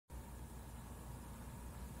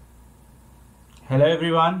Hello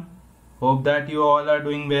everyone, hope that you all are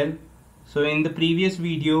doing well. So in the previous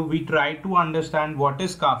video we tried to understand what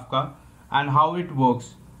is Kafka and how it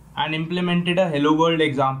works and implemented a hello world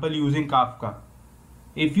example using Kafka.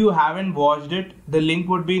 If you haven't watched it, the link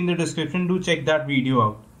would be in the description to check that video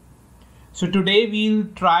out. So today we'll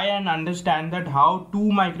try and understand that how two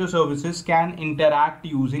microservices can interact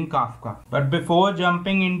using Kafka. But before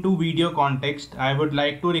jumping into video context, I would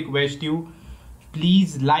like to request you,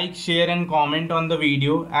 please like, share and comment on the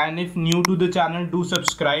video, and if new to the channel, do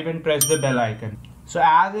subscribe and press the bell icon. So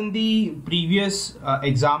as in the previous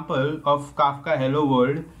example of Kafka Hello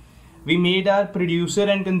World, we made our producer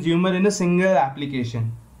and consumer in a single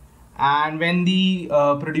application. And when the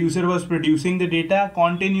producer was producing the data,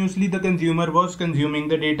 continuously the consumer was consuming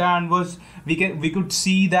the data, and we could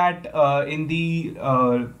see that in the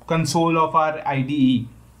console of our IDE,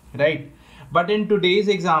 right? But in today's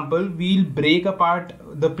example, we'll break apart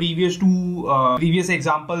the previous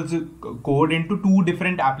examples code into two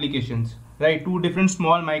different applications, right? Two different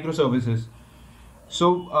small microservices.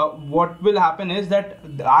 So what will happen is that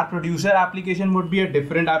our producer application would be a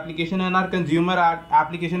different application and our consumer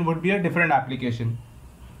application would be a different application.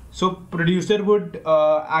 So producer would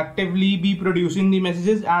actively be producing the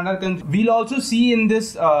messages, and we'll also see in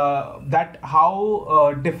this that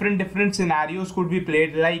how different scenarios could be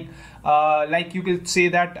played. Like you could say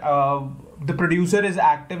that the producer is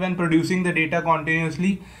active and producing the data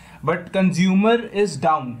continuously, but consumer is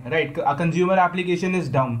down, right? A consumer application is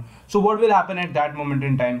down. So what will happen at that moment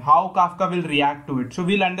in time? How Kafka will react to it? So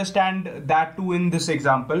we'll understand that too in this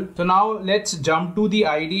example. So now let's jump to the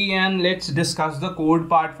IDE and let's discuss the code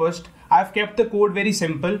part first. I've kept the code very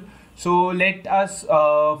simple. So let us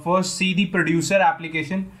first see the producer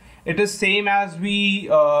application. It is same as we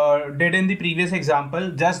did in the previous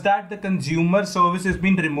example, just that the consumer service has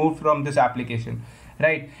been removed from this application,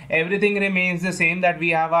 right? Everything remains the same, that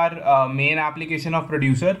we have our main application of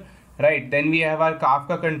producer, right? Then we have our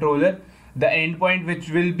Kafka controller, the endpoint which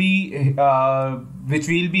we'll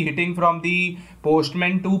be hitting from the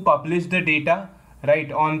postman to publish the data,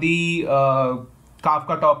 right, on the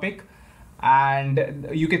Kafka topic. And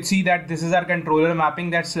you can see that this is our controller mapping,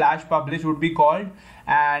 that /publish would be called,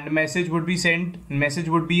 and message would be sent. Message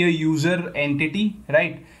would be a user entity,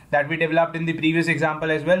 right, that we developed in the previous example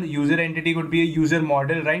as well. User entity would be a user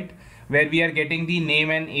model, right, where we are getting the name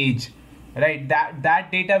and age, right?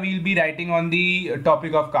 That data we'll be writing on the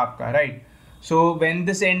topic of Kafka, right? So when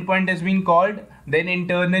this endpoint has been called, then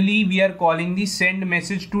internally we are calling the send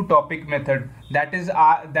message to topic method, that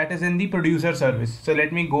is in the producer service. So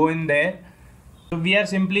let me go in there. So we are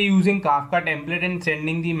simply using Kafka template and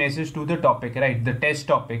sending the message to the topic, right, the test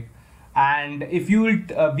topic. And if you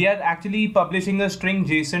we are actually publishing a string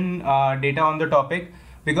JSON data on the topic,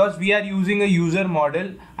 because we are using a user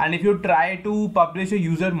model, and if you try to publish a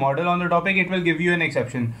user model on the topic, it will give you an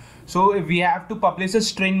exception. So we have to publish a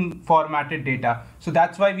string formatted data. So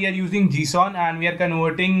that's why we are using JSON, and we are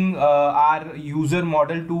converting our user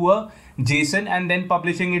model to a JSON and then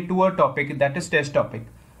publishing it to a topic, that is test topic,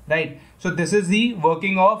 right? So this is the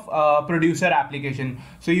working of producer application.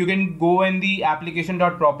 So you can go in the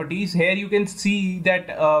application.properties. Here you can see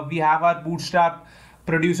that we have our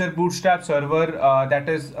producer bootstrap server that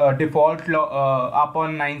is default up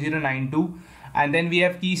on 9092, and then we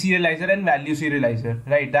have key serializer and value serializer,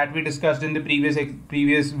 right, that we discussed in the previous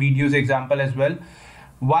videos example as well.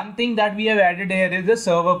 One thing that we have added here is the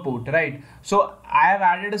server port, right? So I have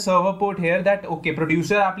added a server port here, that okay,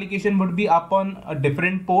 producer application would be up on a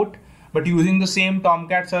different port but using the same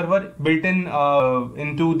Tomcat server built in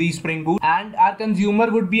into the Spring Boot, and our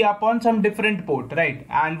consumer would be up on some different port, right,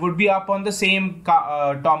 and would be up on the same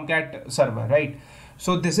Tomcat server, right?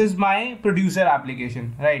 So this is my producer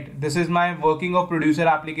application, right? This is my working of producer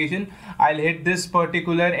application. I'll hit this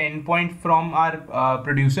particular endpoint from our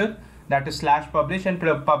producer, that is /publish, and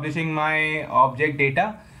publishing my object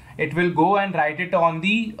data. It will go and write it on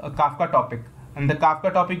the Kafka topic, and the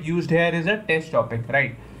Kafka topic used here is a test topic,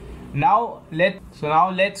 right? Now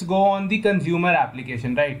let's go on the consumer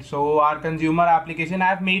application, right? So our consumer application, I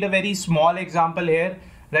have made a very small example here,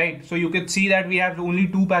 right? So you can see that we have only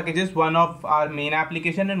two packages, one of our main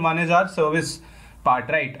application and one is our service part,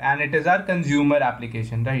 right? And it is our consumer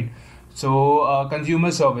application, right? So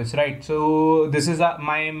consumer service, right? So this is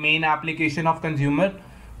my main application of consumer.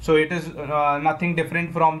 So it is nothing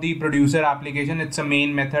different from the producer application. It's a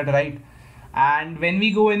main method, right? And when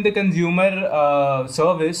we go in the consumer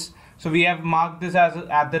service, so we have marked this as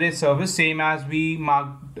 @service, same as we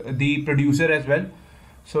marked the producer as well.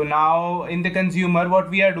 So now in the consumer, what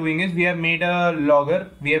we are doing is we have made a logger.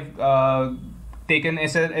 We have taken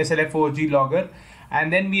SLF4G logger,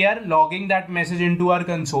 and then we are logging that message into our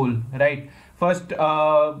console, right? First,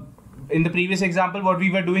 in the previous example, what we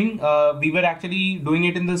were doing, we were actually doing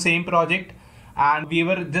it in the same project, and we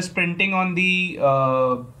were just printing on the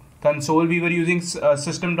console. We were using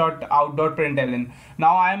system.out.println.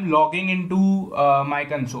 Now I am logging into my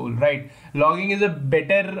console, right? Logging is a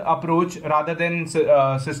better approach rather than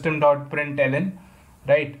system.println,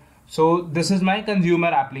 right? So this is my consumer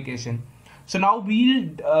application. So now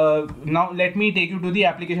now let me take you to the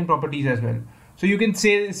application properties as well. So you can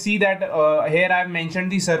see that here I have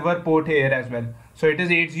mentioned the server port here as well. So it is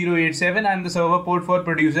 8087, and the server port for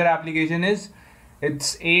producer application is,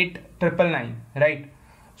 it's 8999, right?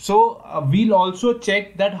 So we'll also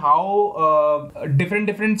check that how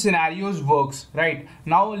different scenarios works, right?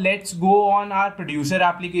 Now let's go on our producer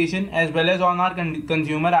application as well as on our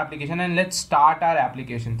consumer application, and let's start our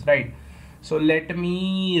applications, right? So let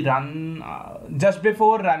me run, just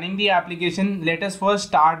before running the application, let us first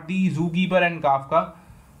start the Zookeeper and Kafka.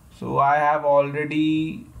 So I have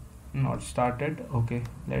already not started. Okay,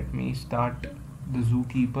 let me start the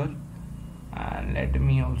Zookeeper, and let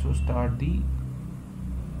me also start the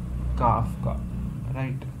Kafka,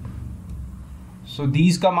 right? So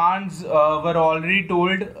these commands were already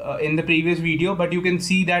told in the previous video, but you can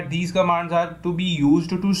see that these commands are to be used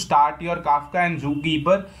to start your Kafka and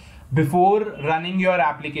Zookeeper before running your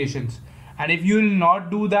applications. And if you will not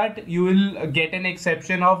do that, you will get an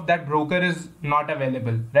exception of that broker is not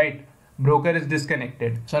available, right? Broker is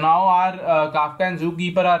disconnected. So now our Kafka and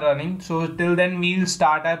Zookeeper are running. So till then we'll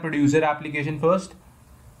start our producer application first.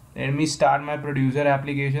 Let me start my producer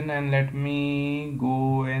application, and let me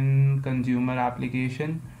go in consumer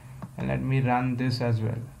application, and let me run this as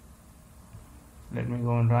well. Let me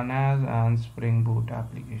go and run as and Spring Boot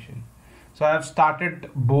application. So I have started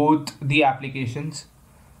both the applications.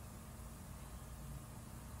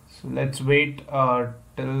 So let's wait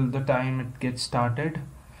till the time it gets started.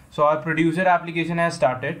 So our producer application has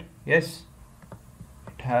started. Yes,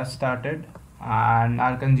 it has started, and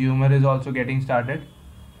our consumer is also getting started.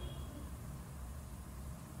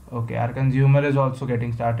 Okay, our consumer is also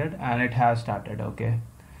getting started, and it has started. Okay,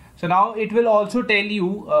 so now it will also tell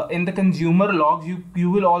you in the consumer logs,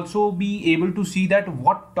 you will also be able to see that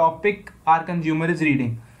what topic our consumer is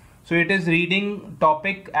reading. So it is reading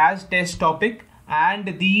topic as test topic,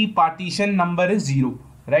 and the partition number is 0,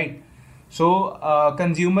 right? So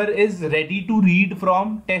consumer is ready to read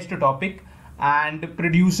from test topic, and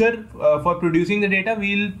producer for producing the data,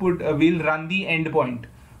 we'll run the endpoint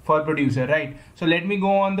for producer, right? So let me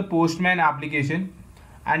go on the Postman application,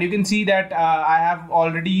 and you can see that I have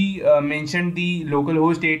already mentioned the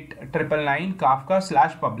localhost 8999 Kafka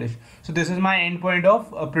 /publish. So this is my endpoint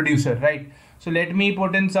of producer, right? So let me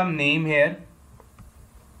put in some name here.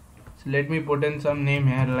 So let me put in some name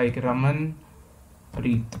here like Raman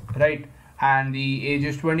Preet, right? And the age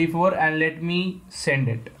is 24, and let me send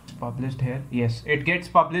it. Published here. Yes, it gets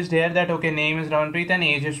published here that okay, name is Raman Preet and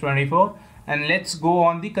age is 24. And let's go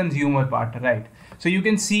on the consumer part, right? So you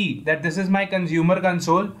can see that this is my consumer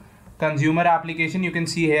console, consumer application, you can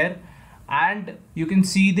see here, and you can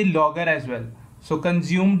see the logger as well. So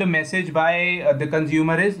consumed message by the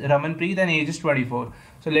consumer is Raman Preet and age is 24.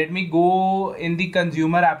 So let me go in the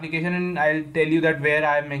consumer application, and I'll tell you that where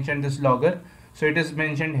I have mentioned this logger. So it is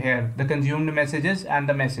mentioned here, the consumed messages and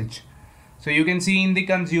the message. So you can see in the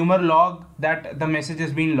consumer log that the message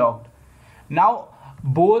has been logged. Now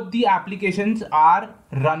both the applications are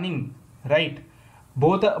running, right?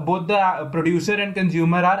 Both the producer and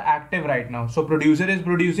consumer are active right now. So producer is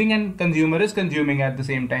producing and consumer is consuming at the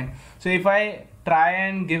same time. So if I try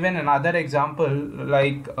and give another example,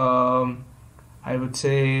 like I would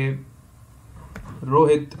say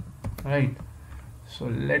Rohit, right? So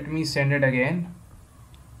let me send it again.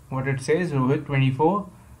 What it says, Rohit 24,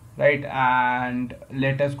 right? And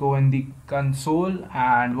let us go in the console,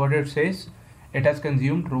 and what it says, it has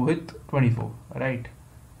consumed Rohit 24, right?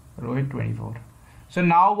 Rohit 24. So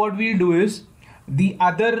now what we'll do is, the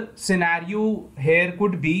other scenario here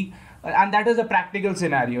could be, and that is a practical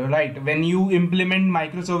scenario, right? When you implement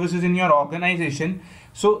microservices in your organization,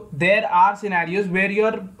 so there are scenarios where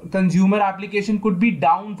your consumer application could be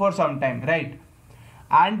down for some time, right?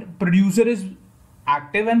 And producer is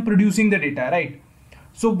active and producing the data, right?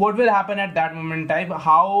 So what will happen at that moment in time?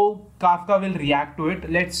 How Kafka will react to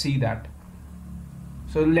it? Let's see that.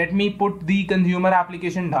 So let me put the consumer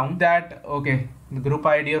application down. That okay, the group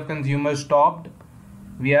ID of consumer stopped.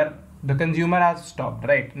 The consumer has stopped,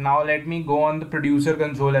 right? Now let me go on the producer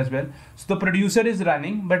console as well. So the producer is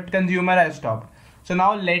running, but consumer has stopped. So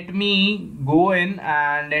now let me go in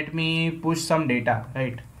and let me push some data,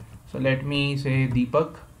 right? So let me say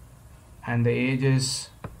Deepak, and the age is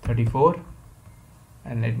 34,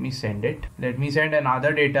 and let me send it. Let me send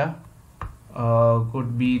another data,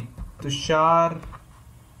 could be Tushar,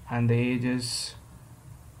 and the age is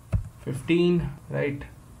 15, right?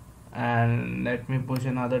 And let me push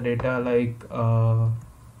another data like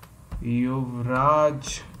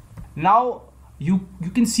Yuvraj. Now you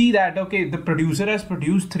can see that, okay, the producer has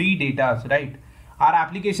produced 3 datas, right? Our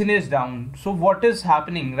application is down. So what is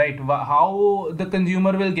happening, right? How the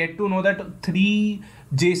consumer will get to know that 3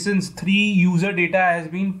 JSONs, 3 user data has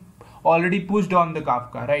been already pushed on the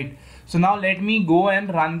Kafka, right? So now let me go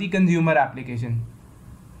and run the consumer application,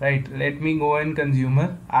 right? Let me go in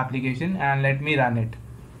consumer application and let me run it.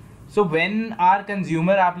 So when our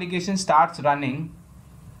consumer application starts running,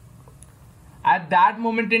 at that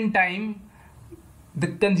moment in time, the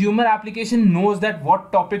consumer application knows that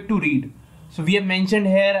what topic to read. So we have mentioned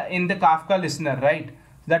here in the Kafka listener, right,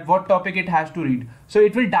 that what topic it has to read. So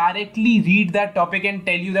it will directly read that topic and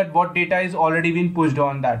tell you that what data is already been pushed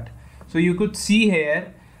on that. So you could see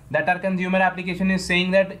here that our consumer application is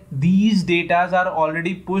saying that these datas are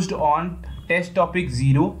already pushed on test topic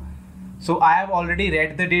 0. So I have already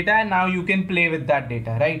read the data and now you can play with that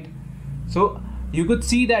data, right? So you could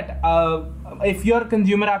see that if your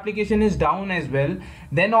consumer application is down as well,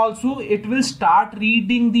 then also it will start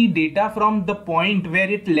reading the data from the point where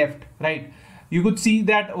it left, right? You could see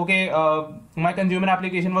that, okay, my consumer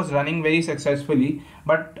application was running very successfully,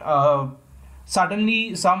 but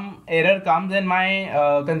suddenly some error comes and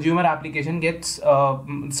my consumer application gets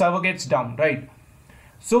server gets down, right?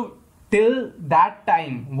 So till that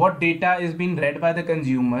time, what data is being read by the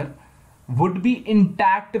consumer would be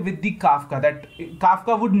intact with the Kafka. That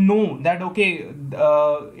Kafka would know that, okay,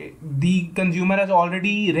 the consumer has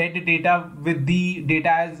already read data with the data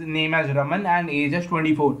as name as Raman and age as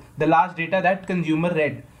 24, the last data that consumer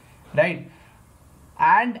read, right?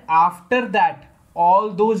 And after that, all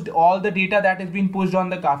the data that has been pushed on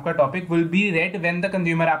the Kafka topic will be read when the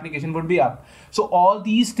consumer application would be up. So all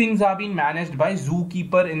these things are being managed by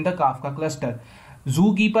Zookeeper in the Kafka cluster.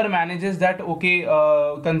 Zookeeper manages that, okay,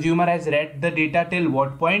 consumer has read the data till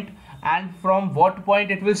what point, and from what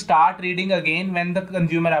point it will start reading again when the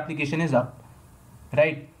consumer application is up,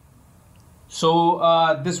 right? So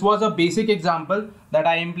this was a basic example that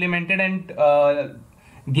I implemented and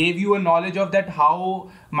gave you a knowledge of that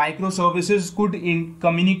how microservices could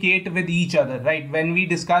communicate with each other, right? When we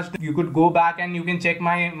discussed, you could go back and you can check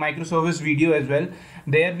my microservice video as well.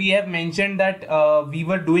 There we have mentioned that we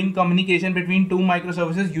were doing communication between 2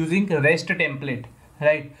 microservices using REST template,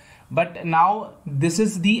 right? But now this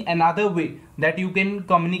is the another way that you can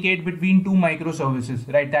communicate between 2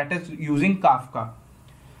 microservices, right? That is using Kafka.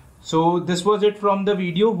 So this was it from the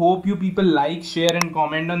video. Hope you people like, share and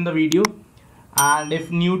comment on the video. And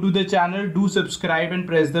if new to the channel, do subscribe and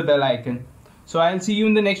press the bell icon. So I'll see you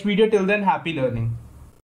in the next video. Till then, happy learning.